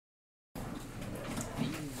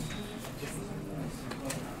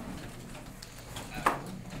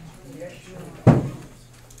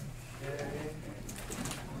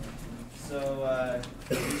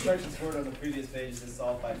instructions for it on the previous page is to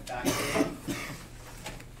solve by factoring.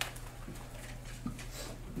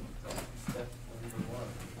 Step number 1.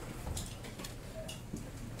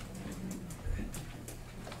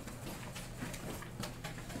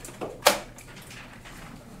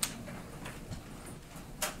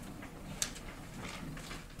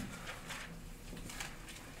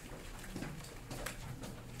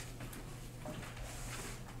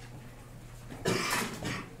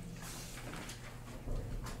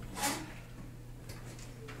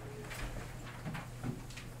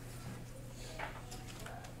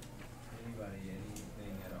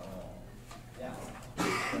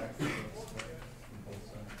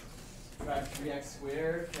 Subtract 3x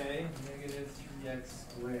squared, okay, negative 3x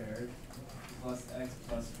squared plus x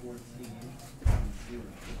plus 14, 0.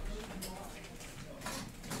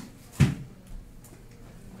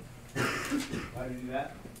 Why do we do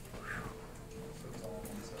that? So it's all on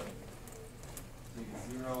one side. Take a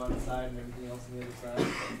 0 on the side and everything else on the other side,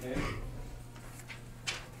 okay?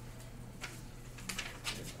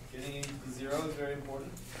 Getting into the 0 is very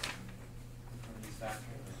important.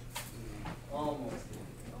 Almost an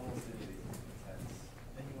idiot.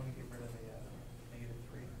 Then you want to get rid of the negative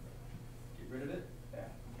 3. Get rid of it? Yeah.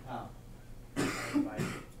 How?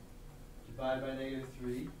 Divide by negative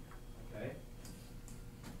 3. Okay.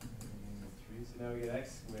 Negative 3. So now we get x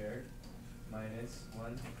squared minus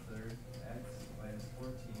 1/3 x minus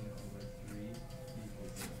 14 over 3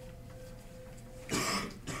 equals 0.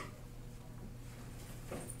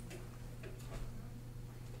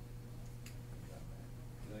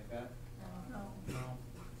 You like that? No.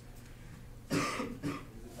 It's a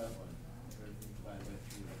tough one. Everything divided by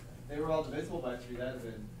 3 like that. If they were all divisible by 3, that would have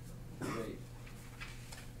been great.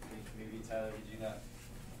 I think maybe, Tyler, did you not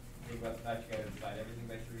think about the fact you got to divide everything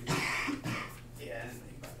by 3? Yeah, I didn't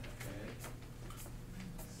think about that. Okay.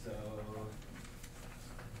 So,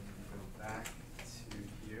 go back to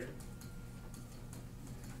here.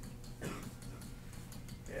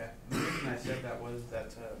 Yeah. The reason I said that was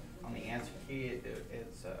that on the answer key,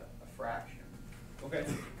 it's a fraction. Okay.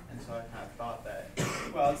 And so I kind of thought that.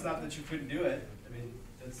 Well, it's not that you couldn't do it. I mean,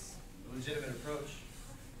 that's a legitimate approach.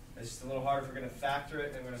 It's just a little hard if we're going to factor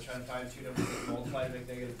it and we're going to try and find two numbers that multiply to make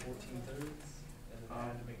negative 14/3 and then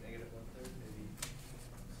add to make negative 1/3. Maybe.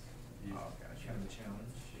 Oh, gotcha. Kind of a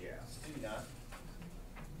challenge. Yeah. Maybe not.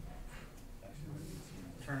 Actually, what is it?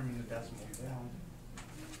 Turn them into decimal form.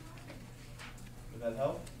 Would that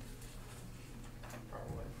help?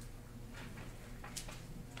 Probably.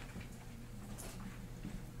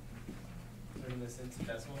 Turn this into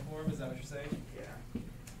decimal form? Is that what you're saying? Yeah.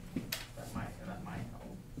 That might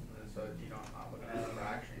help. So if you don't not looking at a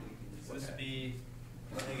fraction, you can just So look this at would be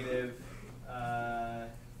negative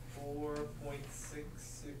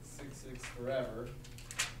 4.6666 forever.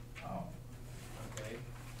 Oh. Okay.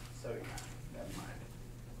 So yeah, never mind.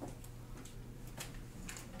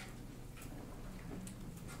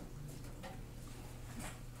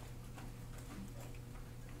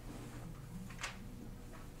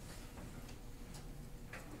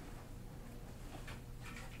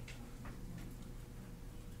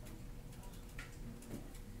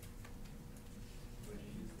 Would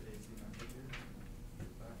you use the AC method here?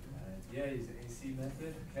 Yeah, use the AC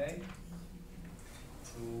method, okay.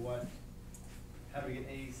 So what, how do we get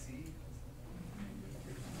AC?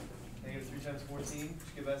 Negative 3 times 14,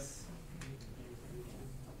 which give us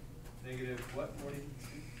negative what, 42?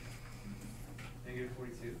 Negative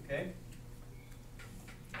 42, okay.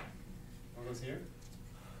 What goes here?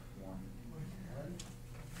 1. 1.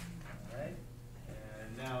 All right.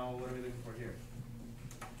 And now, what are we looking for here?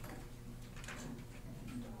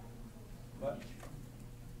 What?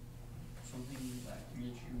 Something that can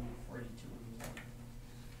get you 42.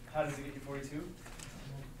 How does it get you 42?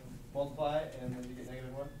 Multiply, and then you get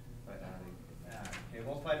negative 1? By adding. Okay,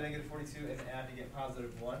 multiply to negative 42 and add to get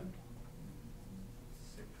positive 1.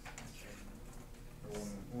 6.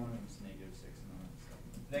 One of them's negative 6 and one of them's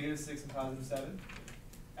 7. Negative 6 and positive 7.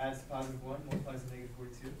 Adds to positive 1, multiplies to negative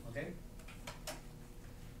 42. Okay?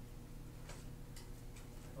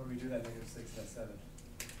 What do we do that negative 6 and that 7?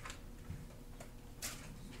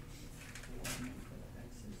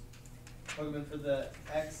 Plug them in for the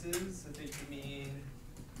x's. I think you mean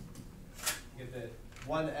you get the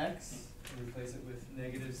 1x and replace it with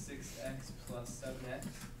negative 6x plus 7x.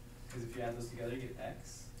 Because if you add those together, you get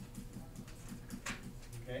x.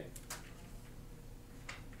 Okay?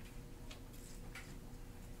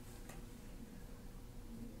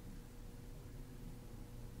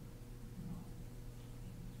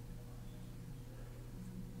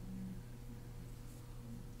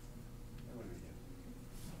 And what do we do?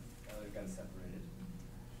 Now that we've got it separated.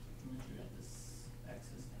 You got this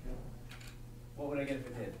x's Okay. get if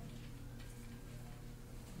it did?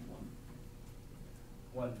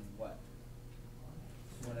 1 what?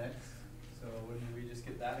 1x. So wouldn't we just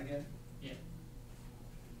get that again? Yeah.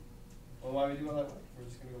 Well, why would we do all that work? We're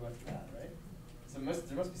just gonna go back to that, right? So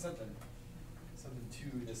there must be something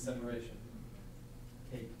to this separation.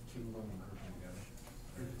 Take two of them and group them together.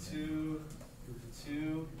 Group of 2, group of 2.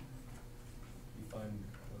 You find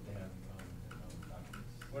what they have in common in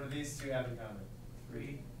documents. What do these two have in common?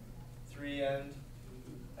 3, 3 and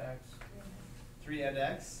x. 3 and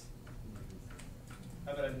x.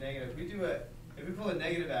 How about a negative? If we pull a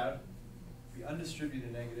negative out, we undistribute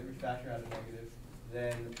a negative, we factor out a negative,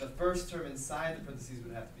 then the first term inside the parentheses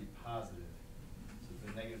would have to be positive. So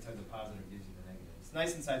the negative times a positive gives you the negative. It's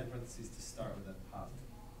nice inside the parentheses to start with a positive.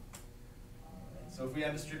 Alright, so if we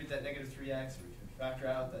undistribute that negative 3x, or if we factor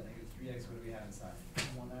out that negative 3x, what do we have inside?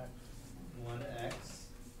 1x. 1x.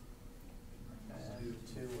 And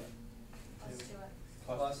 2.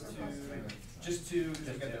 Plus 2. Just 2, because we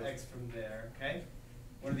Just got the 2. x from there, okay?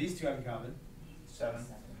 What do these two have in common? 7. Okay,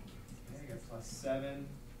 you got plus 7.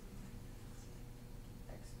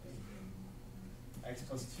 X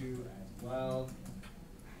plus 2 as well.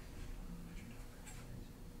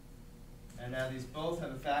 And now these both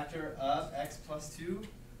have a factor of x plus 2.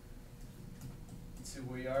 So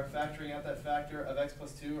we are factoring out that factor of x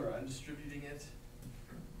plus 2, or undistributing it.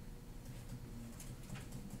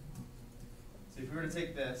 So if we were to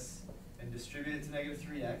take this and distribute it to negative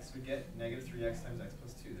 3x, we'd get negative 3x times x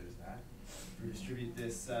plus 2. There's that. If we distribute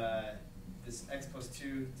this this x plus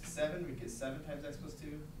 2 to 7, we'd get 7 times x plus 2.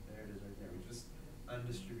 There it is right there. We just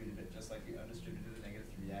undistributed it, just like we undistributed the negative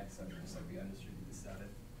 3x, just like we undistributed the 7.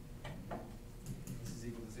 This is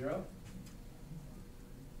equal to 0.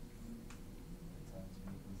 Times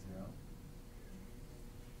equal to 0.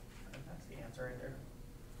 That's the answer right there.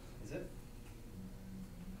 Is it?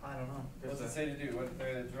 I don't know. What's it say to do? What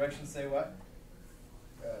the directions say? What?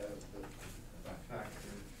 Factor.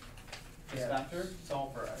 This factor?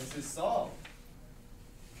 Solve for x. This is solve.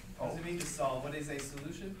 What does Oh. it mean to solve? What is a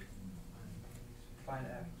solution? Find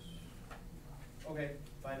x. Okay,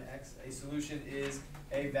 find x. A solution is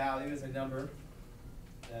a value, is a number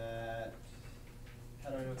that. How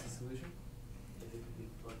do I know what's a solution?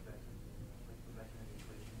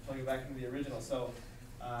 Plug it back into the original. So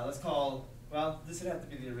let's call. Well, this would have to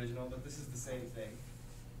be the original, but this is the same thing.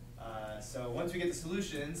 So once we get the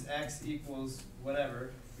solutions, x equals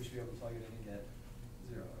whatever, we should be able to plug it in and get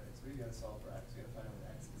 0. Right? So we've got to solve for x. We've got to find out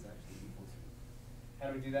what x is actually equal to.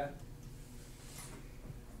 How do we do that?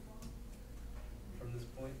 From this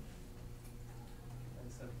point?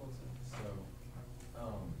 That's simple. So,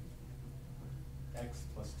 x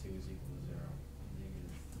plus 2 is equal to 0.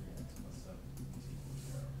 Negative 3x plus 7 is equal to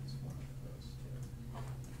 0. It's one of those two.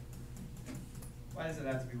 Why does it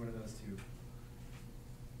have to be one of those two?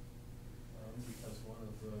 Because one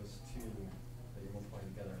of those two that you're multiplying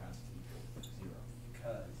together has to equal 0.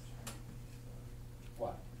 Because.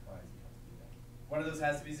 Why? Why does it have to be that? One of those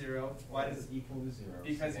has to be 0. Why does it equal to 0?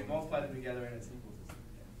 Because you so multiply them together and it's equal to 0.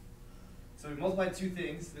 So we multiply two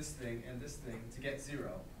things, this thing and this thing, to get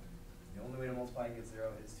 0. The only way to multiply and get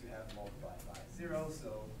 0 is to have multiplied by 0,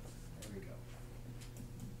 so there we go.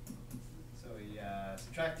 So we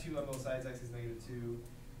subtract 2 on both sides, x is negative 2.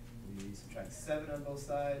 We subtract 7 on both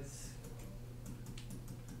sides.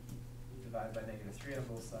 Divide by negative 3 on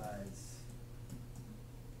both sides.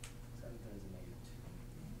 7 thirds of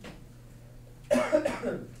negative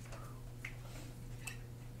 2.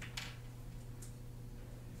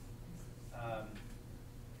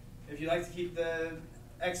 If you like to keep the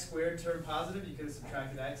x squared term positive, you could have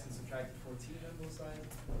subtracted x and subtracted 14 on both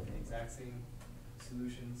sides. The exact same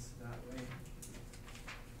solutions that way.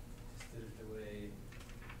 Just did it the way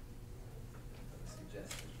I was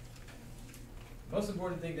suggested. Most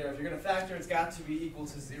important thing there, if you're going to factor, it's got to be equal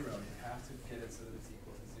to 0. You have to get it so that it's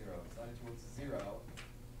equal to 0. If it's not equal to 0,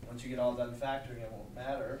 once you get all done factoring, it won't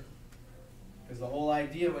matter. Because the whole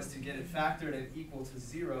idea was to get it factored and equal to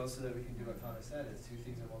 0 so that we can do what Connor said, is two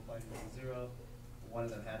things are multiplied equal to 0. One of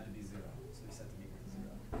them had to be 0, so we set them equal to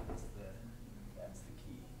 0. That's the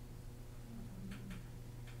key.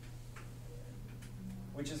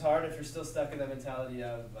 Which is hard if you're still stuck in the mentality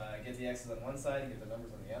of get the x's on one side and get the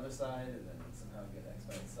numbers on the other side, and then somehow get x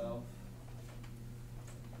by itself.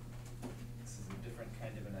 This is a different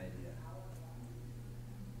kind of an idea.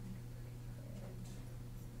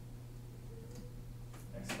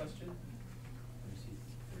 Next question.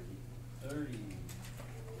 30.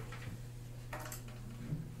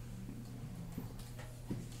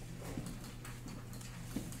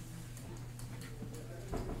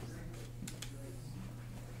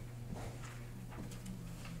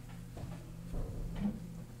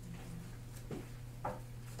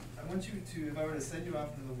 want you to, if I were to send you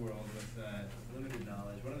off into the world with limited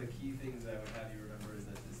knowledge, one of the key things I would have you remember is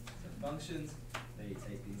that the functions, they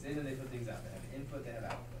take things in and they put things out. They have input, they have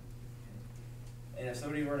output. And if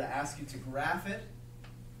somebody were to ask you to graph it,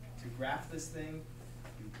 to graph this thing,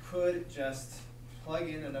 you could just plug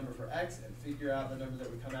in a number for x and figure out the number that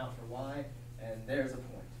would come out for y, and there's a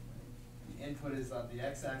point. The input is on the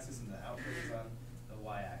x-axis and the output is on the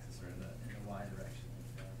y-axis, or in the y direction.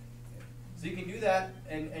 So you can do that,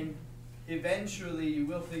 and eventually you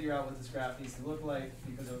will figure out what this graph needs to look like,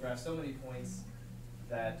 because it'll graph so many points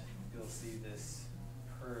that you'll see this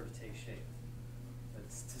curve take shape. But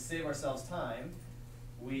to save ourselves time,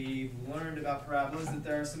 we've learned about parabolas that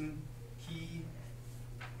there are some key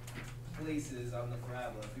places on the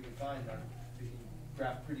parabola. If we can find them, we can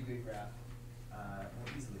graph a pretty good graph more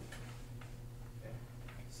easily. Okay.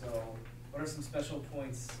 So what are some special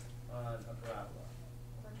points on a parabola?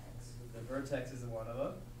 Vertex. The vertex is one of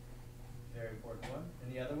them. Very important one.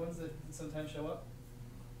 Any other ones that sometimes show up?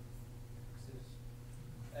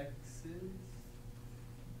 X's.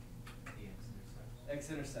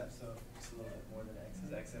 X-intercepts, so just a little bit more than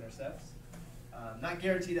x's, x-intercepts. Not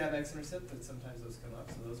guaranteed to have x-intercept, but sometimes those come up,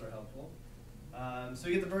 so those are helpful. So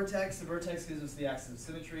we get the vertex. The vertex gives us the axis of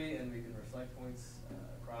symmetry, and we can reflect points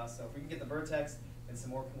across. So if we can get the vertex and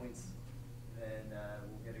some more points, then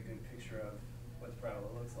we'll get a good picture of what the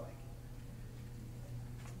parabola looks like.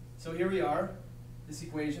 So here we are. This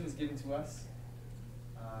equation is given to us.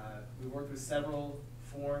 We worked with several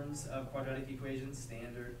forms of quadratic equations: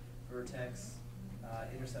 standard, vertex,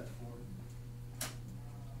 intercept form.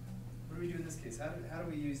 What do we do in this case? How do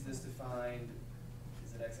we use this to find,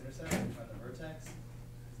 is it x-intercept? Do we find the vertex?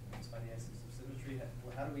 Let's find the axis of symmetry.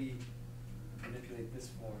 How do we manipulate this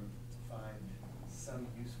form to find some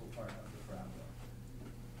useful part of the parabola?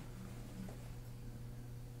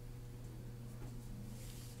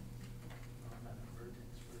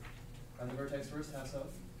 Find the vertex first, how so?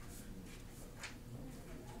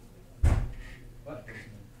 What?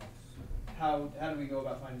 How do we go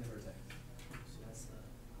about finding the vertex?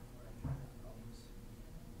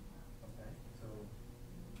 Okay, so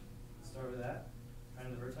let's start with that.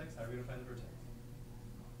 Finding the vertex. How are we going to find the vertex?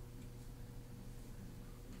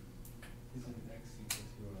 Isn't x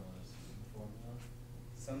equal to some formula?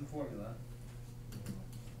 Some formula.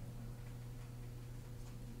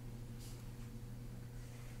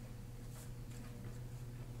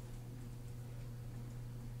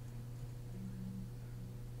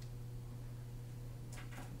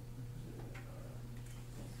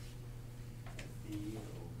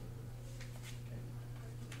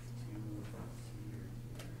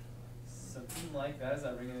 Something like that. Is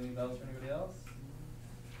that ringing any bells for anybody else?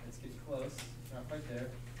 Let's get close. Not quite there.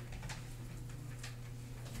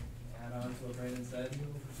 Add on to what Brandon said.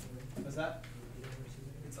 What's that?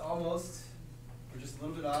 It's almost. We're just a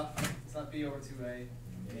little bit off. It's not b over 2a.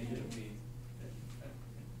 Negative b.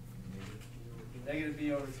 Negative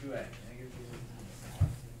b over 2a. Negative b over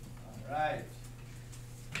 2a. All right.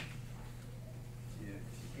 If you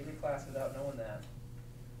came to class without knowing that,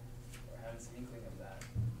 or having some inkling of that,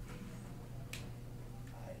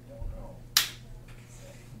 I don't know.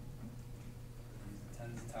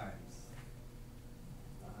 Tons of times.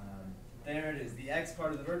 There it is. The x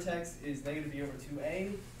part of the vertex is negative b over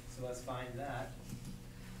 2a, so let's find that.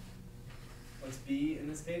 What's b in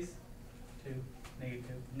this case? 2. Negative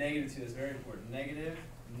 2. Negative 2 is very important. Negative,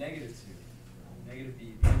 negative 2. Negative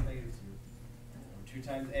b, b is negative 2. 2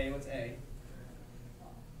 times a, what's a?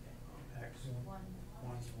 X. 1.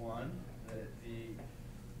 It's 1. The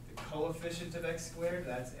coefficient of x squared,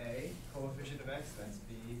 that's a. Coefficient of x, that's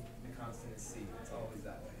b. The constant is c. It's always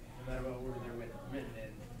that way. No matter what order they're written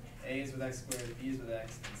in. A is with x squared, b is with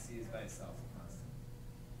x, and c is by itself, a constant.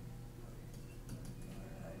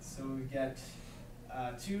 Alright, so we get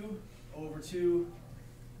 2 over 2,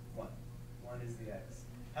 1. 1 is the x.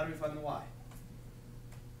 How do we find the y?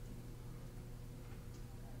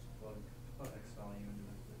 Plug x value into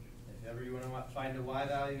the equation. If ever you want to find a y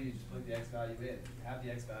value, you just plug the x value in. If you have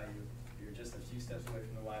the x value, you're just a few steps away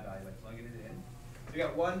from the y value by plugging it in. So we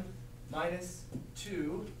got 1 minus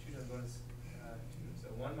 2. 2 times 1 is 2. So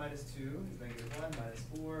 1 minus 2 is negative 1, minus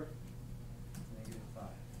 4 is negative 5.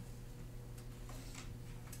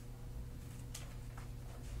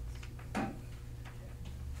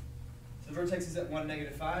 So the vertex is at 1,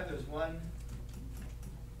 negative 5. There's 1,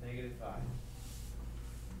 negative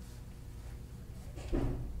 5.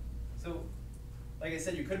 So, like I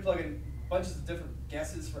said, you could plug in bunches of different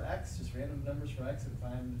guesses for x, just random numbers for x, and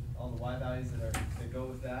find all the y values that go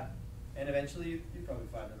with that. And eventually, you'd probably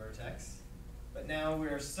find the vertex. But now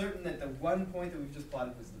we're certain that the one point that we've just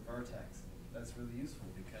plotted was the vertex. that's really useful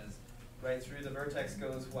because right through the vertex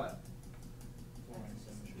goes what? Line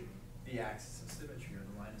symmetry. The axis of symmetry or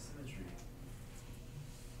the line of symmetry.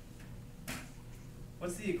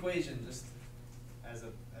 What's the equation, just as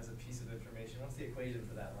a piece of information, what's the equation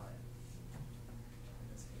for that line in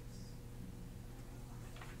this case?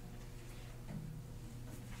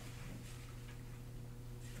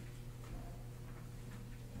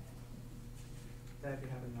 That if you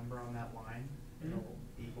have a number on that line, Mhm. it'll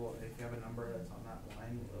equal, if you have a number that's on that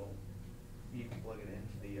line, it'll, you can plug it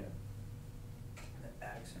into the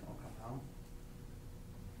X and it'll come out.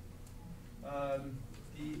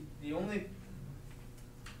 The only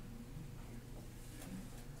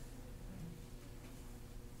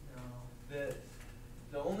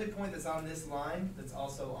the only point that's on this line that's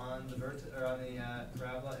also on the on the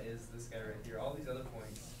parabola is this guy right here. All these other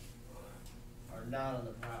points are not on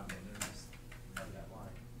the parabola; they're just on that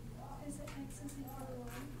line. Is it x is equal to 1?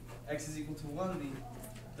 X is equal to 1.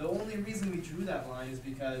 The only reason we drew that line is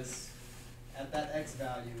because at that x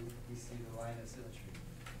value we see the line of symmetry.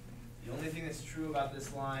 The only thing that's true about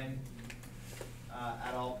this line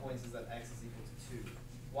at all points is that x is equal to 2.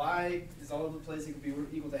 Y is all over the place. It could be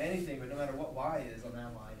equal to anything, but no matter what y is on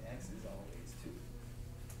that line, x is always 2.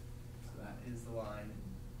 So that is the line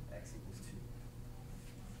x equals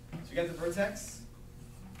 2. So you got the vertex.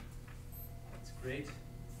 That's great.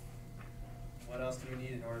 What else do we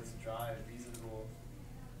need in order to draw a reasonable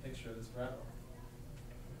picture of this parabola?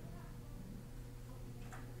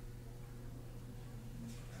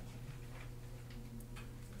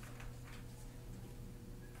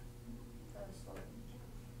 The slope.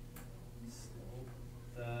 Slope.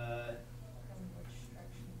 From which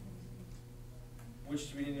direction it is. Which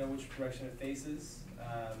do we need to know which direction it faces?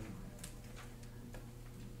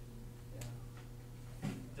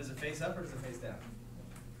 Does it face up or does it face down?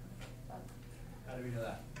 Up. How do we know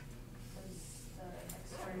that? Because the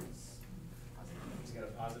x squared is positive. Just got a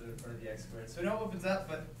positive in front of the x squared. So we know it opens up,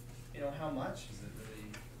 but you know how much? Is it really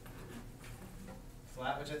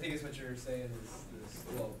flat? Which I think is what you're saying is the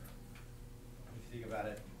slope. If you think about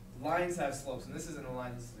it, lines have slopes, and this isn't a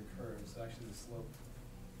line. This is a curve. So actually, the slope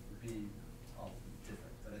would be all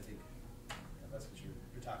different. But I think that's what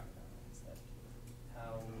you're talking about. Is that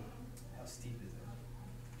how steep is it?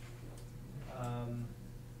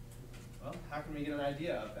 Well, how can we get an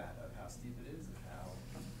idea of that, of how steep it is, of how,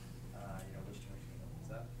 which direction it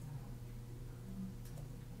opens up?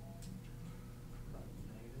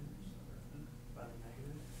 By the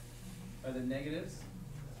negatives. By the negatives?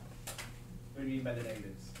 What do you mean by the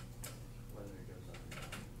negatives? Whether it goes up or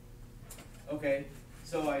down. Okay,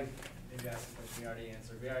 so I maybe asked the question we already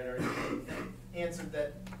answered. We already answered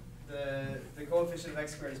that the coefficient of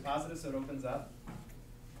x squared is positive, so it opens up.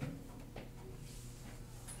 I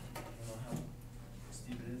don't know how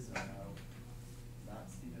steep it is or how not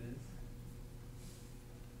steep it is.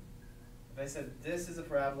 If I said this is a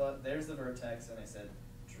parabola, there's the vertex, and I said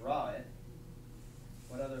draw it,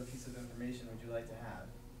 what other piece of information would you like to have?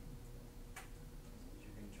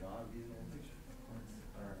 You can draw a reasonable picture.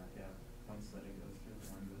 Points that it goes through, the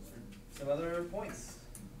line goes through. Some other points.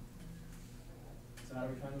 So how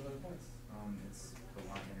do we find those other points? It's the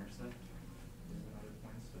y-intercept is another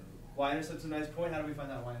point, so, Y-intercept's a nice point. How do we find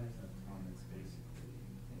that y-intercept? it's basically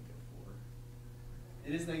 -4.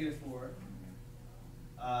 It is -4.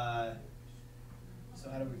 Mhm. So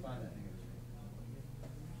how do we find that -4?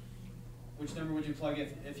 Which number would you plug in?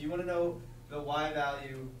 If you want to know the y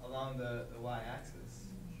value along the y-axis?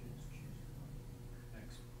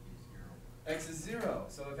 X is 0.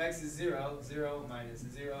 So if x is 0, 0 minus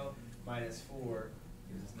 0 minus 4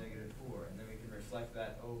 gives us -4. And then we can reflect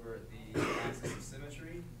that over the axis of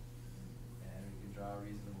symmetry, and we can draw a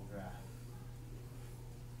reasonable graph.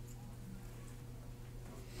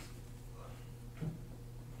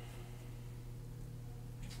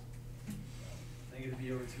 Negative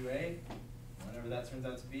b over 2a. Whatever that turns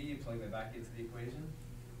out to be, you plug that back into the equation.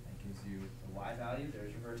 That gives you the y value.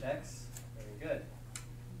 There's your vertex. Very good.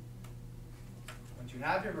 Once you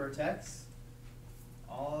have your vertex,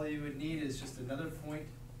 all you would need is just another point.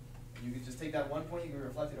 You could just take that one point, you can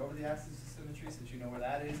reflect it over the axis of symmetry since you know where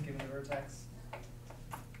that is given the vertex. You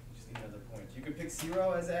just need another point. You could pick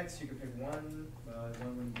 0 as x, you could pick 1. Well,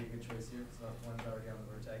 1 wouldn't be a good choice here because 1's already on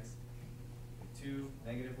the vertex. 2,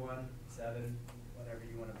 -1, 7, whatever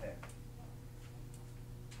you want to pick.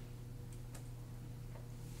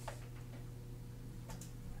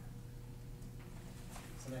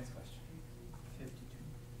 What's the next question?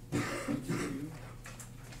 52.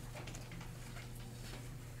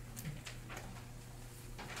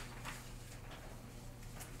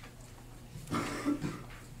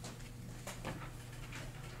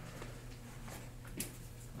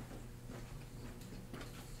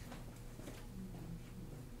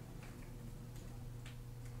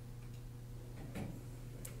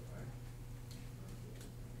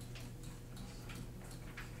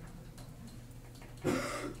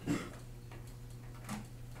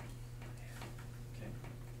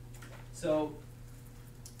 So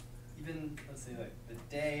even, let's say like the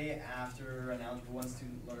day after an Algebra 1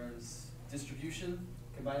 student learns distribution,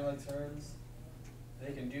 combining like terms,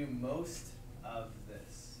 they can do most of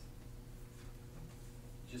this.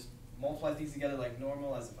 Just multiply things together like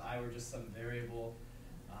normal, as if I were just some variable,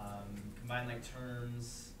 combine like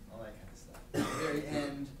terms, all that kind of stuff. At the very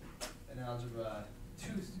end, an Algebra 2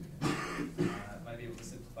 student might be able to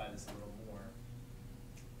simplify this a little more.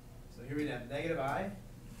 So here we have negative I.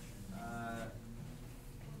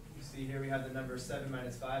 You see here we have the number 7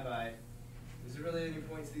 minus 5i. Is there really any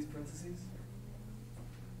point to these parentheses?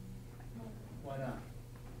 Why not?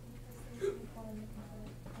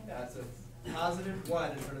 Yeah, it's a positive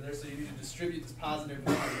 1 in front of there, so you need to distribute this positive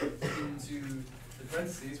 1 into the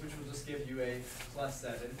parentheses, which will just give you a plus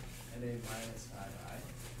 7 and a minus 5i.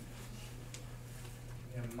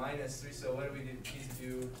 We have minus 3, so what do we need to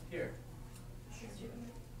do here?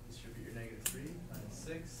 Distribute your negative 3, minus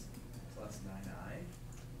 6, plus 9i.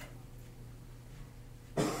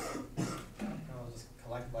 Now I'll just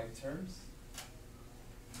collect like terms.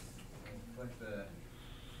 Collect the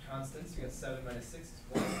constants. We got 7 minus 6 is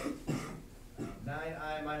 4.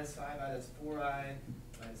 9i minus 5i, that's 4i.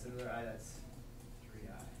 Minus another I, that's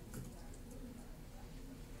 3i.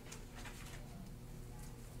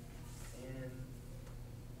 And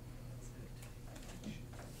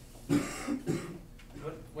that's it.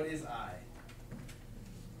 What is I?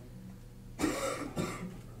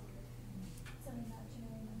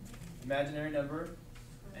 Imaginary number,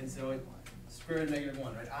 and so it square root of negative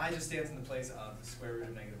 1, right? I just stands in the place of the square root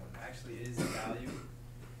of negative 1. It actually is a value,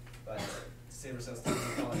 but to save ourselves time, we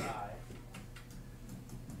call it I.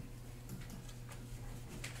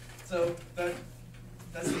 So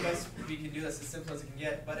that's the best we can do. That's as simple as it can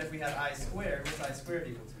get. But if we had I squared, what's I squared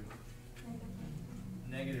equal to?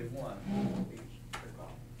 Negative 1.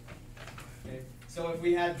 Okay. So if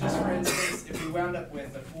we had, just for instance, if we wound up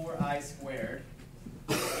with a 4i squared,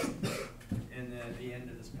 and then at the end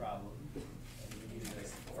of this problem, and we needed to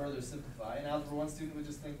further simplify, an Algebra 1 student would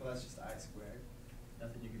just think, well, that's just I squared.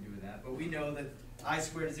 Nothing you can do with that. But we know that I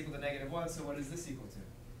squared is equal to negative 1, so what is this equal to?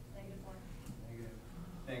 Negative 1.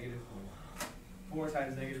 Negative 4. 4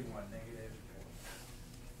 times negative 1, negative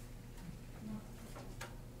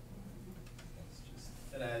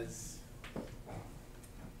 4. That's just,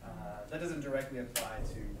 that doesn't directly apply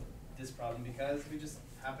to this problem because we just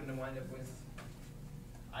happen to wind up with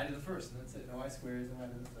I to the first, and that's it. No I squares, no I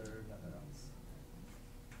to the third, nothing else.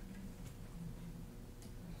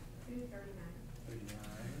 39.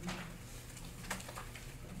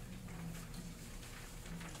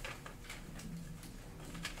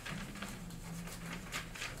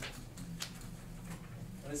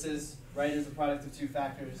 When it says write as the product of two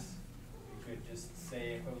factors, you could just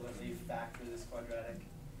say equivalently factor this quadratic.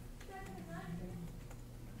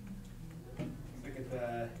 Look at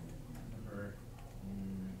the number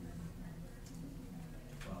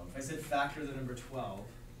 12. If I said factor the number 12,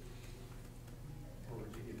 what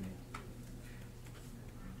would you give me?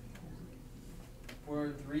 4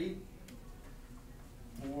 and 3?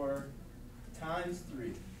 4 times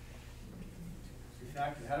 3. We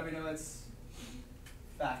factor. How do we know it's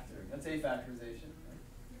factored? That's a factorization. Right?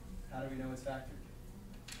 How do we know it's factored?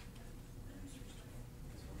 4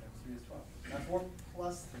 times 3 is 12. Now 4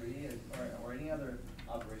 plus 3, or any other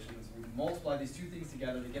operations, we multiply these two things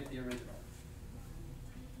together to get the original.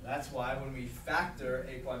 That's why when we factor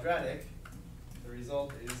a quadratic, the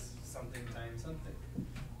result is something times something.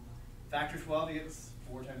 Factor 12, you get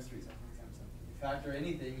 4 times 3, something times something. You factor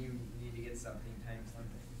anything, you need to get something times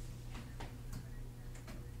something.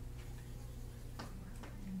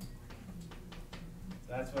 So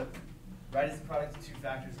that's what write as the product of two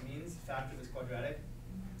factors means. Factor this quadratic.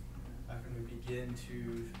 After we begin to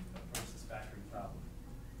approach this factoring problem.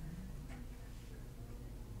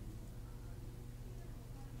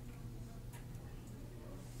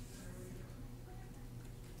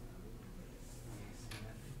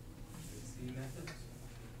 C method.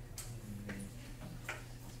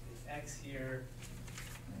 X here,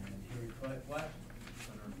 and here we put what?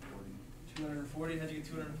 240. 240. How'd you get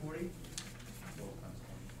 240?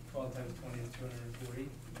 12 times 20 is 240.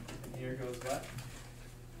 And here goes what?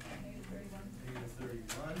 Negative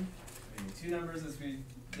 31. Maybe two numbers, as we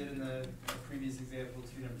did in the previous example,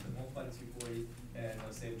 two numbers that multiply to 240, and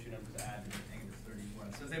let's say the two numbers add to make negative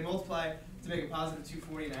 31. So if they multiply to make a positive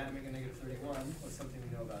 240 and add to make a negative 31, what's something we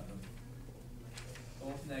know about them?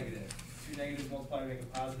 Both negative. Two negatives multiply to make a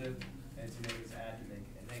positive, and two negatives add to make a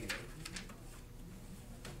negative.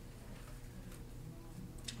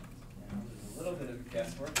 Now, there's a little bit of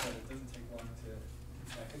guesswork, but it doesn't take long to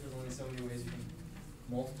check it. There's only so many ways you can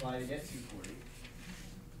multiply to get 240.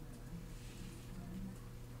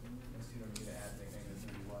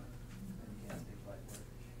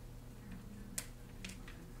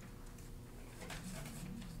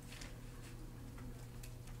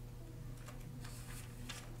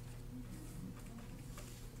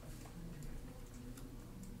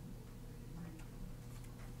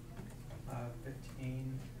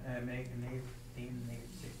 15, make a negative 15,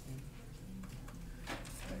 negative 16.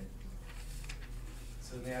 Right.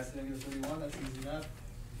 So they asked negative 31, that's easy enough.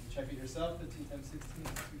 You can check it yourself, 15 times 16 is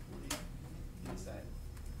 240. You decide.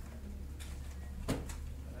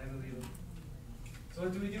 I believe them. So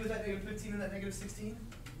what do we do with that negative 15 and that negative 16?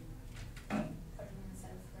 31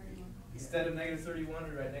 instead of 31. Instead of negative 31,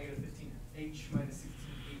 we write negative 15h minus 16h.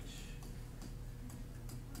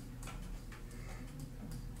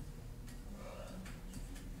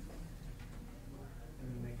 And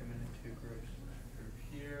we make them into two groups. Group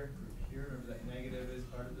here, group here. Remember that negative is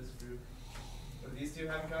part of this group. What do these two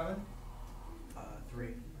have in common?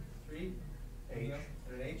 3. 3. H.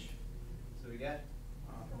 And an H. So we get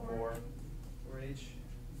 4. 4H.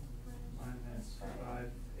 Minus 5,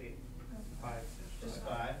 8, 5. Just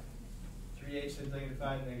 5. 3H times negative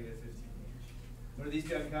 5, negative 15H. What do these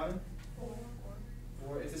two have in common?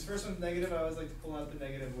 4. If this first one's negative, I always like to pull out the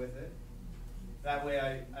negative with it. That way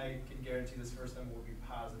I can guarantee this first number will be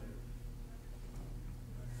positive.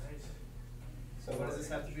 Right. So what does this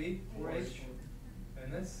have to be? 4H?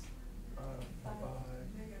 And this? 5.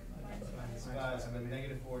 Minus 5. So then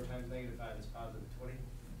negative 4 times negative 5 is positive 20.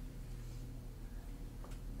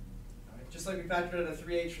 Alright, just like we factored out a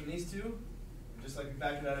 3H from these two, just like we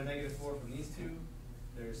factored out a negative 4 from these two,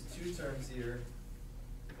 there's two terms here.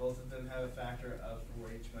 Both of them have a factor of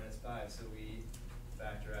 4H minus 5, so we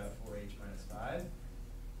factor out 4H minus 5.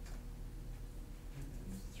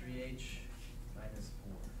 3H minus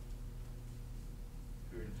 4.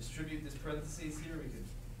 If we were to distribute this parentheses here, we could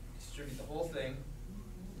distribute the whole thing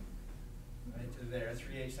right to there.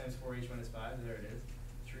 3H times 4H minus 5, there it is.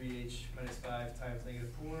 3H minus 5 times negative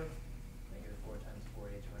 4, negative 4 times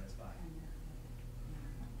 4H minus 5.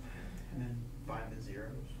 And then find the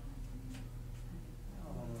zeros.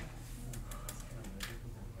 That's kind of a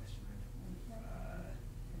difficult question.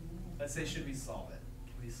 Let's say, should we solve it?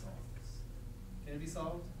 Can we solve this? Can it be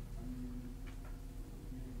solved?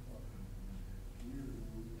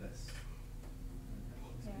 This.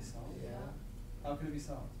 Can it be solved? Yeah. How can it be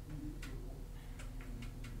solved?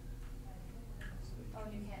 Oh,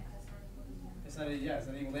 you can't, that's not equal to 0. It's not, it's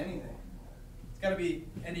not equal to anything. It's got to be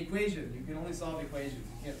an equation. You can only solve equations.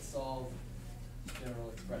 You can't solve general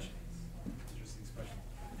expressions. It's just an expression.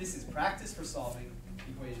 This is practice for solving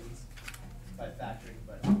equations by factoring,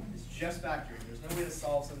 but it's just factoring. There's no way to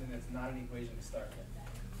solve something that's not an equation to start with.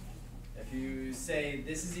 If you say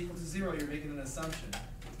this is equal to 0, you're making an assumption.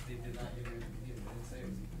 They did not give you the beginning. They didn't say it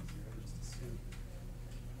was equal to 0, just assumed.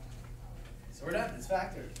 So we're done. It's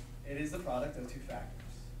factored. It is the product of two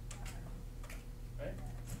factors. Right?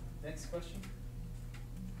 Next question.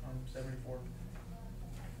 74.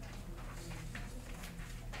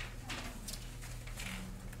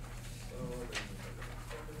 So there's a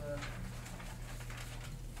formula.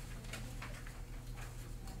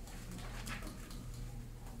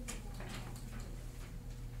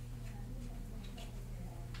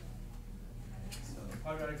 So the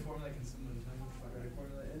quadratic formula, can someone tell me what the quadratic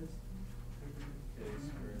formula is? A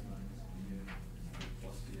squared minus bx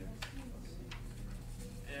plus bx plus c.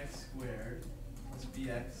 X squared plus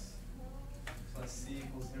bx plus c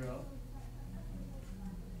equals 0.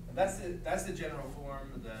 And that's the general form,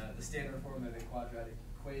 the standard form of a quadratic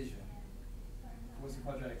equation. What's the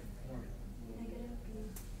quadratic formula? Negative b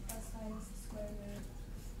plus minus the square root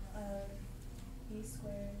of b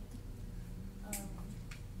squared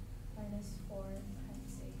minus 4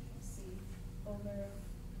 times c over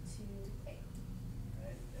 2a.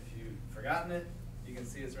 Right? If you've forgotten it, you can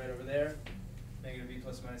see it's right over there. Negative b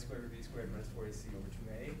plus minus square root of b squared minus 4ac over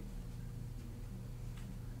 2a.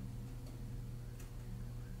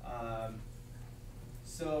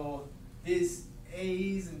 So these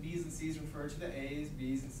a's and b's and c's refer to the a's,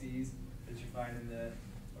 b's, and c's that you find in the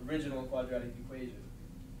original quadratic equation.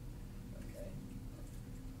 Okay.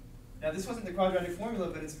 Now this wasn't the quadratic formula,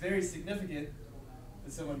 but it's very significant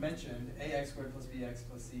that someone mentioned ax squared plus bx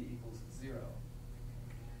plus c equals 0.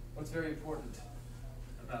 What's very important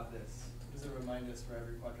about this? What does it remind us for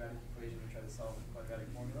every quadratic equation we try to solve with the quadratic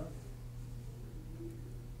formula?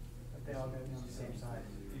 But they all gotta be on the same side.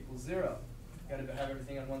 Equals 0. You gotta have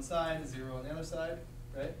everything on one side, 0 on the other side,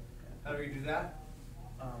 right? How do we do that?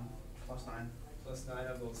 Plus 9. Plus 9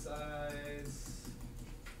 on both sides.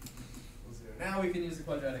 Equals 0. Now we can use the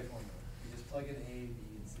quadratic formula. We just plug in a, b,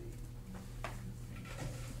 and c.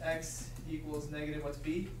 X equals negative, what's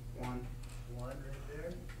b? 1. 1 right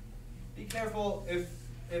there. Be careful if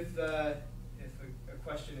a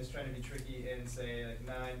question is trying to be tricky and say like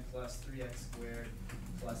 9 plus 3x squared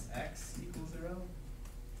plus x equals 0.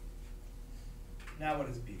 Now what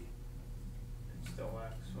is b? It's still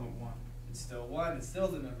x, so 1. it's still 1, it's still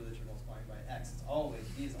the number that you're multiplying by x. It's always,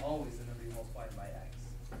 b is always the number you're multiplying by x.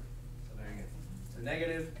 So there you go. So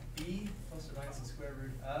negative b plus or minus the square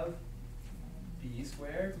root of b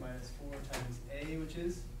squared minus 4 times a, which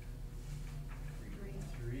is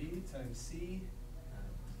 3 times c,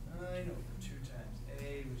 9 over 2 times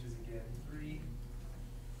a, which is again 3.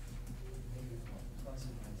 Negative 1 plus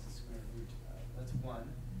or minus the square root of, that's 1,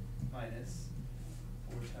 minus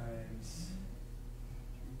 4 times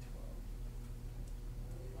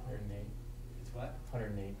 312. 108. It's what?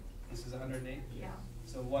 108. This is 108? Yeah.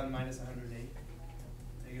 So 1 minus 108,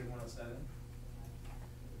 negative 107, over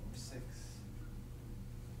 6.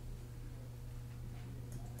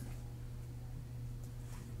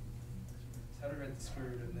 So how to write the square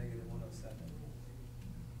root of negative 107?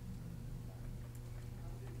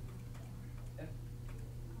 Yeah?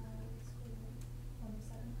 Square root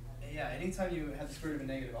 107. Yeah, anytime you have the square root of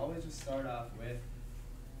a negative, always just start off with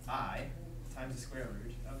I times the square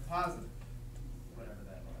root of positive, whatever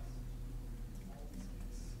that was.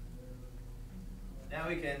 Now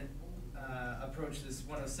we can approach this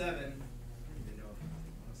 107. I don't even know if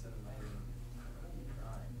 107 might even be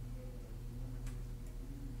prime.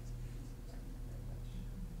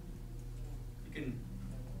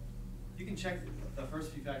 You can check the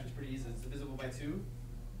first few factors pretty easily. It's divisible by 2.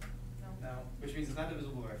 No. No, which means it's not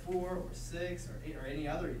divisible by 4 or 6 or 8 or any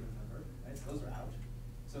other even number, right? So those are out.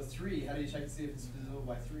 So 3, how do you check to see if it's divisible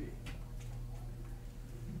by 3? You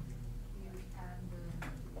add the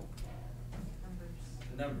numbers.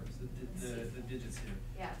 The numbers, the digits here.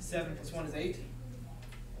 Yeah. 7 plus 1 is 8.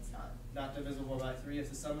 It's not. Not divisible by 3. If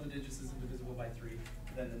the sum of the digits isn't divisible by 3,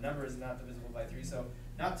 then the number is not divisible by 3. So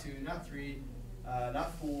not 2, not 3,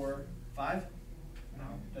 not 4, 5? No.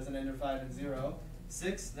 Doesn't enter 5 and 0.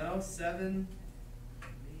 6? No. 7?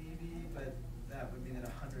 Maybe, but that would mean that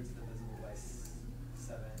 100 is divisible by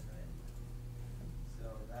 7, right? So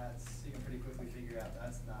that's, you can pretty quickly figure out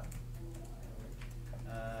that's not.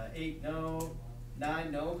 8, no.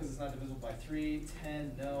 9, no, because it's not divisible by 3.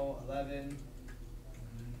 10, no. 11.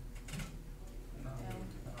 No.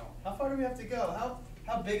 No. How far do we have to go?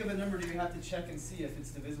 How big of a number do you have to check and see if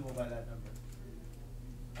it's divisible by that number?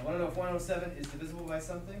 I want to know if 107 is divisible by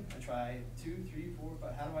something. I try 2, 3, 4,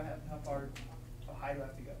 5. How high do I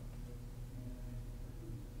have to go?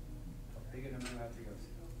 How big a number do I have to go to?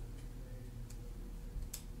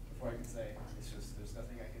 Before I can say, it's just, there's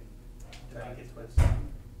nothing I can Until you divide. get to its,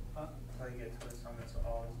 Huh? until you get to its sum, it's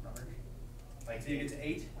all its numbers. Like So you get to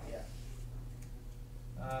 8? Yeah.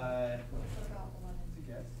 What about 11? That's a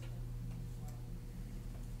guess.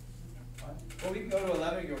 What? Well, we can go to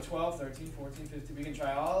 11, we can go 12, 13, 14, 15. We can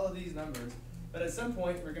try all of these numbers. But at some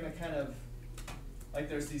point, we're going to kind of, like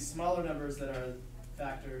there's these smaller numbers that are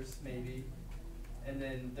factors, maybe. And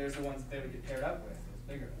then there's the ones that they would get paired up with, those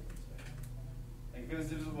bigger numbers. Right? Like if it was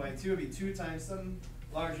divisible by 2, it would be 2 times some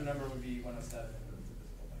larger number would be 107 if it was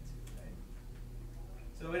divisible by 2, right?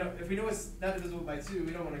 So we don't, if we know it's not divisible by 2,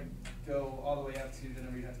 we don't want to go all the way up to the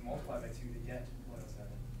number you have to multiply by 2 to get 107.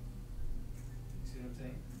 You see what I'm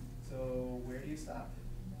saying? So where do you stop?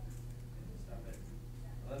 Stop at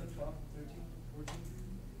 11, 12, 13, 14?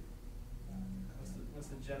 What's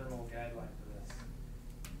the general guideline for this?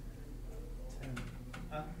 10.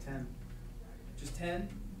 Huh? 10. Just 10?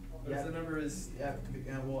 But if the number is, Yeah,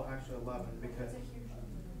 well, actually 11 because, It's a huge number.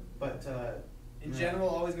 but, in yeah. general,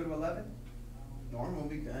 always go to 11? Normal,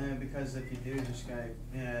 because if you do, just like.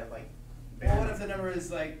 Well, what if the number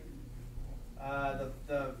is like,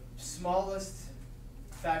 the smallest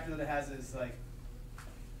factor that it has is like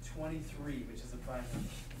 23, which is the prime number.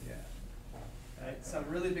 Yeah. Right? Some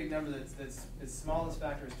really big number that's its smallest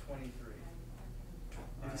factor is 23.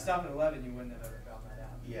 If you stop at 11, you wouldn't have ever found that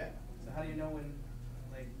out. Yeah. So how do you know when,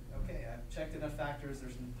 like, okay, I've checked enough factors,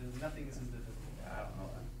 there's nothing this is divisible. I don't know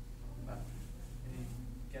that. Any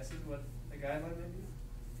guesses what the guideline may be?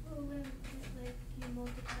 Well, when like you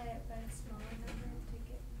multiply it by a smaller number to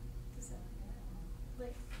get, does that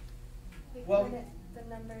like Well- when the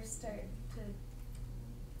numbers start to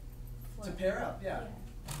flip? pair up, yeah.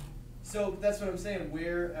 So that's what I'm saying.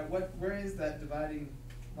 Where is that dividing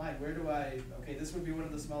line? Where do I? Okay, this would be one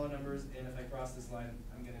of the smaller numbers, and if I cross this line,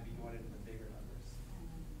 I'm going to be going into the bigger numbers.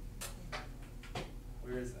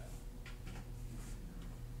 Where is that?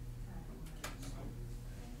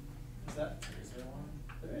 Is that? Is there one?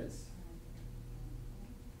 There is.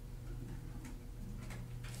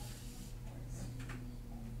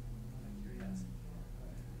 Curiosity.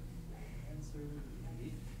 Answer would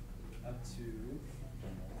be up to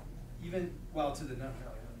even to the no.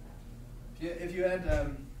 If you had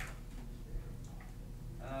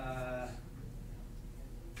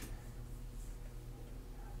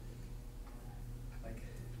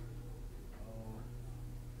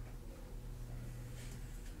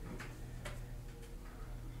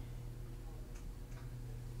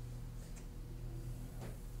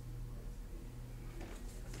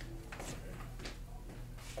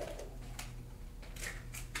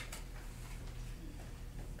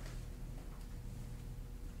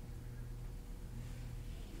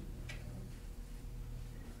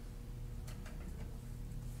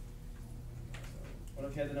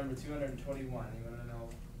multiply the number 221. You want to know,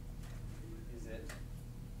 is it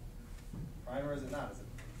prime or is it not? Is it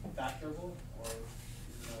factorable or is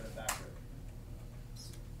it not a factor?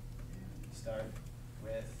 Start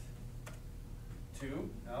with 2.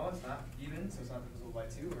 No, it's not even, so it's not divisible by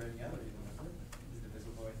 2 or any other even, is it? Is it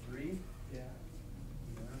divisible by 3? Yeah.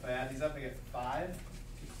 If I add these up, I get 5.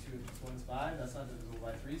 2 plus 1 is 5. That's not divisible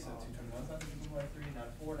by 3, so 221 is not divisible by 3. Not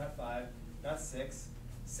 4, not 5, not 6.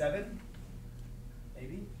 7?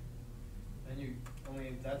 Maybe? Then you only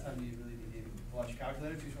at that time you really need to pull out your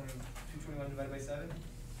calculator. 221 divided by 7?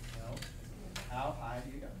 No. How high do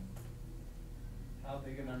you go? How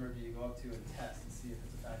big a number do you go up to and test and see if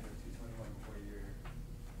it's a factor of 221 before you're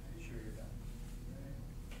sure you're done?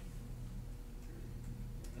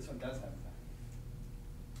 This one does have a factor.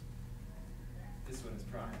 This one is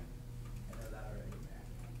prime. I know that already.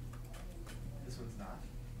 This one's not.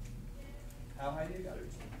 How high do you go? 13.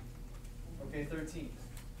 Okay, 13.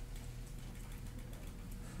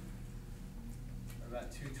 What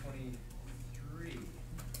about 223?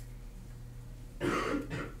 Is it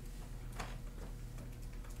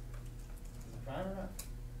prime or not?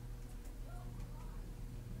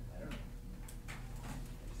 I don't know. I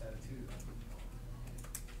just added 2 to them.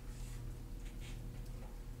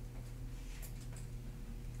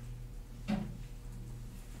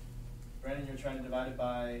 Brandon, you're trying to divide it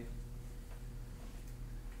by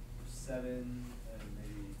 7 and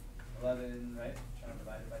maybe 11, right? Trying to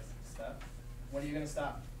divide it by stuff. When are you going to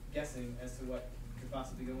stop guessing as to what could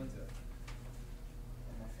possibly go into it?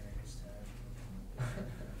 I'm not gonna guess 10.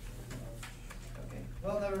 Okay,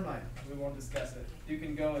 well, never mind. We won't discuss it. You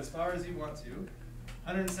can go as far as you want to.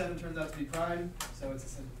 107 turns out to be prime, so it's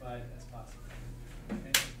as simplified as possible.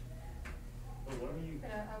 Okay? But where were you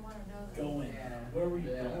But I wanna know that. going? Yeah. Where were you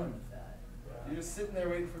Yeah. going with that? You're just sitting there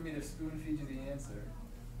waiting for me to spoon feed you the answer.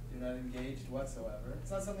 You're not engaged whatsoever.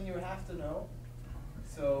 It's not something you would have to know.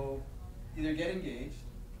 So either get engaged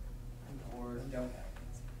or don't have an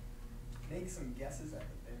answer. Make some guesses at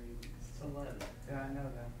the very least. It's 11. Yeah, I know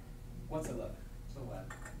that. What's 11? It's 11.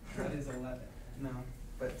 What is 11? No,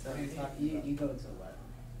 but What are you talking about? You go to 11.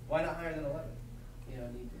 Why not higher than 11? You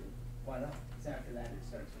don't need to. Why not? Because after that it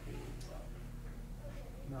starts repeating itself.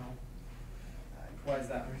 no. Why is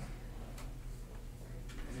that? I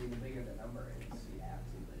mean, the bigger the number is, you have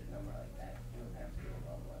to, but a number like that, you don't have to go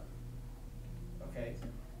above 11. Okay,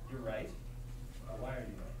 you're right. Why are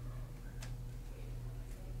you right?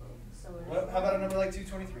 So it is. What, how about a number like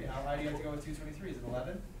 223? How high do you have to go with 223? Is it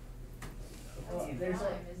 11? Well, That's there's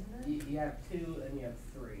prime, like, isn't it? you have 2 and you have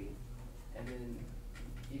 3, and then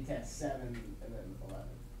you test 7 and then 11.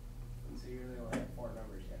 And so you really only have 4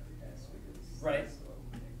 numbers you have to test, because Right. that's a little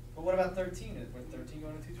big. But what about 13? Is with 13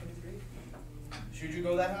 going to 223? Should you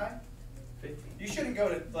go that high? 15. You shouldn't go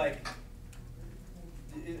to, like,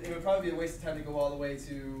 it would probably be a waste of time to go all the way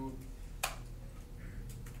to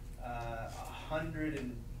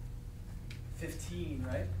 115,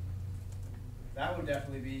 right? That would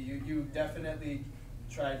definitely be, you definitely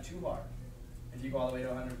tried too hard if you go all the way to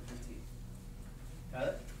 115. Got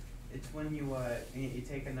it? It's when you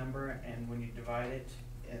take a number and when you divide it,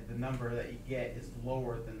 the number that you get is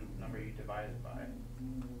lower than the number you divided by.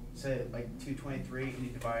 Say like 223 and you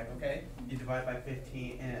divide. Okay. You divide by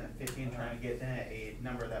 15 and 15 trying to get a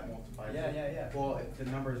number that multiplies. Yeah, it. yeah, yeah. Well, if the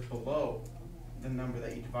number is below the number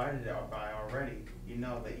that you divided it by already, you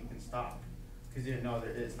know that you can stop because you know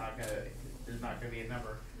that there's not gonna be a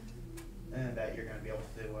number and that you're gonna be able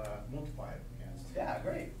to multiply it against. Yeah,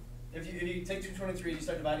 great. If you take 223 and you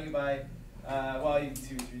start dividing it by,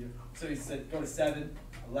 so you said go to 7,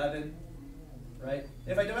 11, right?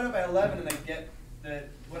 If I divide it by 11 and I get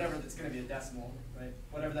whatever that's going to be a decimal, right?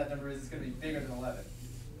 Whatever that number is, it's going to be bigger than 11,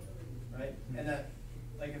 right? And that,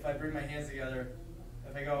 like if I bring my hands together,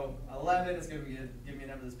 if I go 11, it's going to give me a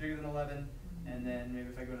number that's bigger than 11, and then maybe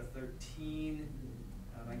if I go to 13,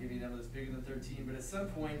 I might give you a number that's bigger than 13, but at some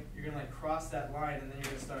point, you're going to like cross that line, and then you're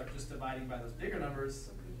going to start just dividing by those bigger numbers,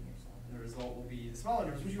 and the result will be the smaller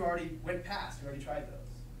numbers, which you already went past, you already tried those.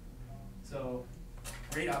 So,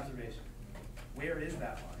 great observation. Where is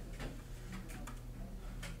that line?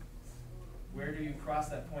 Where do you cross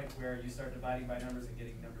that point where you start dividing by numbers and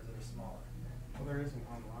getting numbers that are smaller? Well, there isn't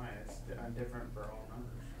one line. It's different for all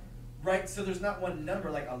numbers. Right, so there's not one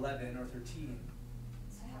number like 11 or 13.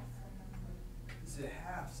 It's half the number. Is it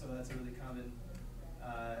half? So that's a really common, Or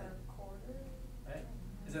a quarter. right?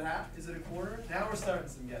 Is it half? Is it a quarter? Now we're starting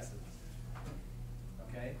some guesses.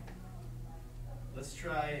 Okay. Let's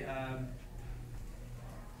try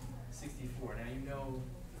 64. Now you know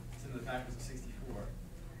some of the factors of 64.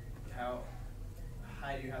 How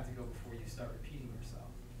high do you have to go before you start repeating yourself?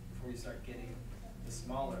 Before you start getting the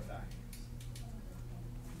smaller factors.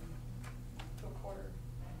 To a quarter.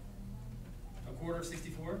 A quarter of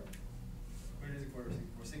 64? Where is a quarter of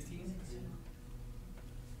 64? 16?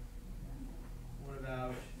 What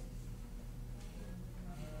about,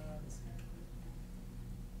 let's see.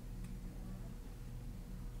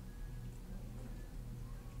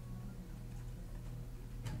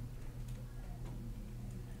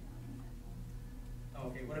 Oh,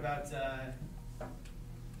 okay, what about, so,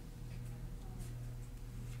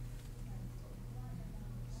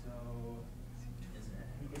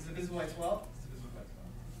 is it divisible by 12? It's divisible by 12.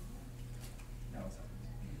 No, it's not.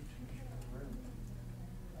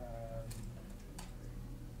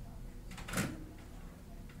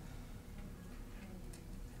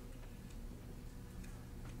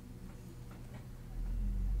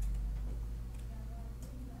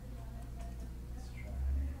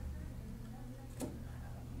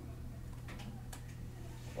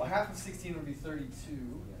 Well, half of 16 would be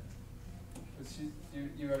 32. But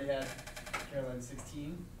you already had Caroline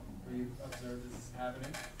 16, where you observed this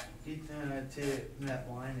happening. To that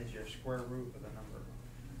line is your square root of the number.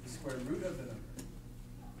 The square root of the number.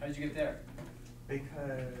 How did you get there?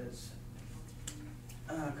 Because,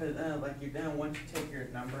 like you then once you take your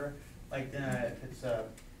number, like if it's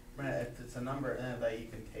a number that you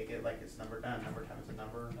can take it like it's number times a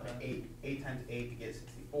number, like 8 times 8 to get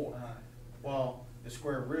 64. Well, the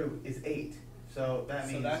square root is 8, so that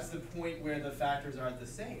means. So that's the point where the factors are the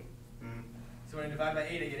same. Mm, So when I divide by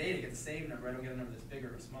 8, I get 8. I get the same number. I don't get a number that's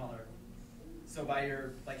bigger or smaller. So by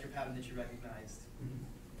your pattern that you recognized,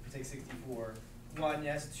 if you take 64, 1,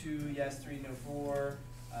 yes, 2, yes, 3, no, 4,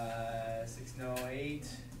 6, no, 8.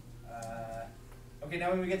 Okay,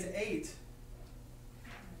 now when we get to 8,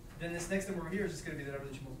 then this next number over here is just going to be the number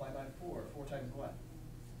that you multiply by 4. 4 times what?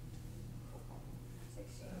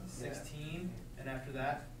 16. And after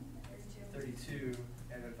that, 32.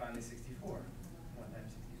 And then finally 64. 1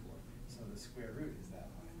 times 64. So the square root is that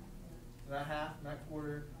one. Not half, not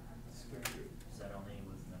quarter, square root. Is that only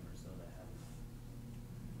with numbers though that have the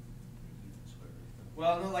even square root?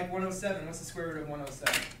 Well, no, like 107. What's the square root of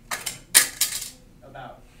 107?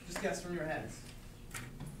 About. Just guess from your heads.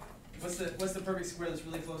 What's the perfect square that's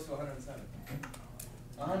really close to 107?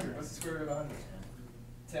 100. What's the square root of 100?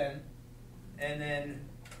 10. And then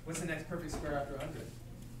what's the next perfect square after 100?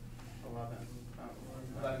 11.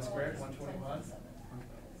 11 squared, 121.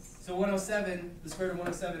 So 107, the square root of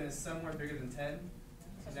 107 is somewhere bigger than 10.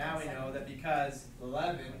 So now we know that because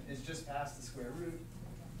 11 is just past the square root,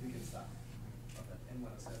 we can stop. And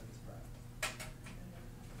 107 is prime.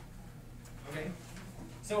 Okay?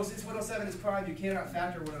 So since 107 is prime, you cannot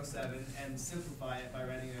factor 107 and simplify it by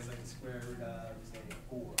writing it as like the square root of, say,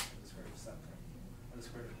 4, or the square root of something, or the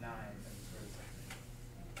square root of 9, and the square root of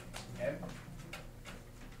something. Okay?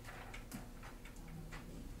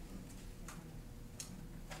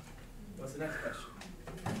 What's the next question?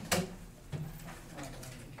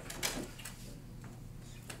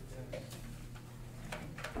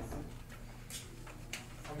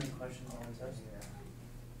 How many questions on the test?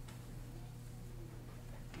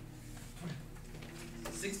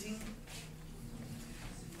 16? I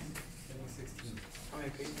think 16. How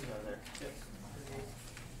many pages are there?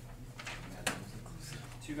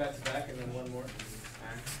 2 back to back and then 1 more.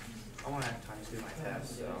 I want to have time to do my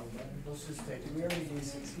test, so. Let's just take, did we already do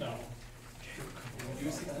 6? No.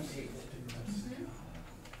 Do 68.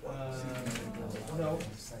 No.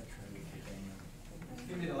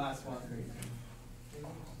 Give me the last one.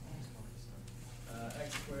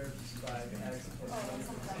 X squared plus 5x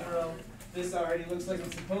plus 0. This already looks like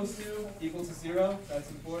it's supposed to equal to 0. That's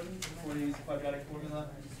important before you use the quadratic formula.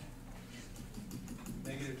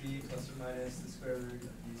 Negative b plus or minus the square root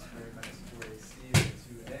of b squared minus 4ac over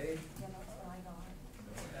 2a.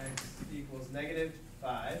 X equals negative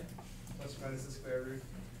 5 plus or minus the square root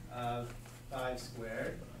of 5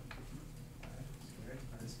 squared. 5 squared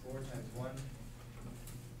minus 4 times 1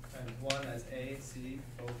 times 1 as a, c,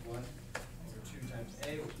 both 1 over 2 times a,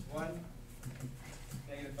 which is 1.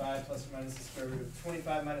 Negative 5 plus or minus the square root of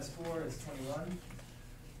 25 minus 4 is 21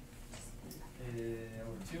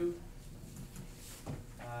 over 2.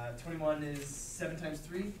 21 is 7 times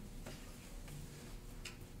 3.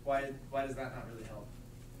 Why does that not really help?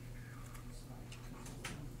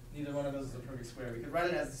 Neither one of those is a perfect square. We could write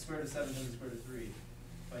it as the square root of 7 times the square root of 3,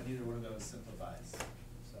 but neither one of those simplifies.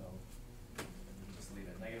 So we'll just leave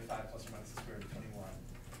it. Negative 5 plus or minus the square root of 21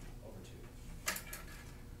 over 2.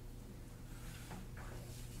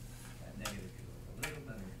 That negative could look a little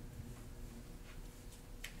better.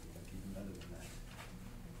 Look even better than that.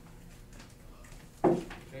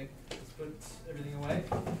 Okay, let's put everything away.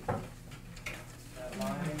 That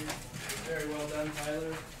line is very well done.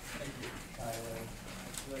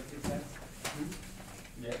 2 cents?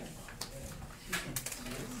 Yeah.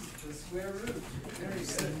 The square root, very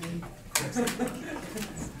good.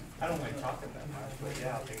 I don't like chocolate that much, but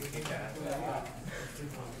yeah, I'll take a Kit Kat. Yeah,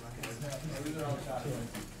 these are all chocolate.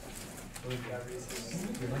 We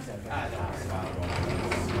like that. Ah,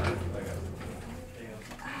 no.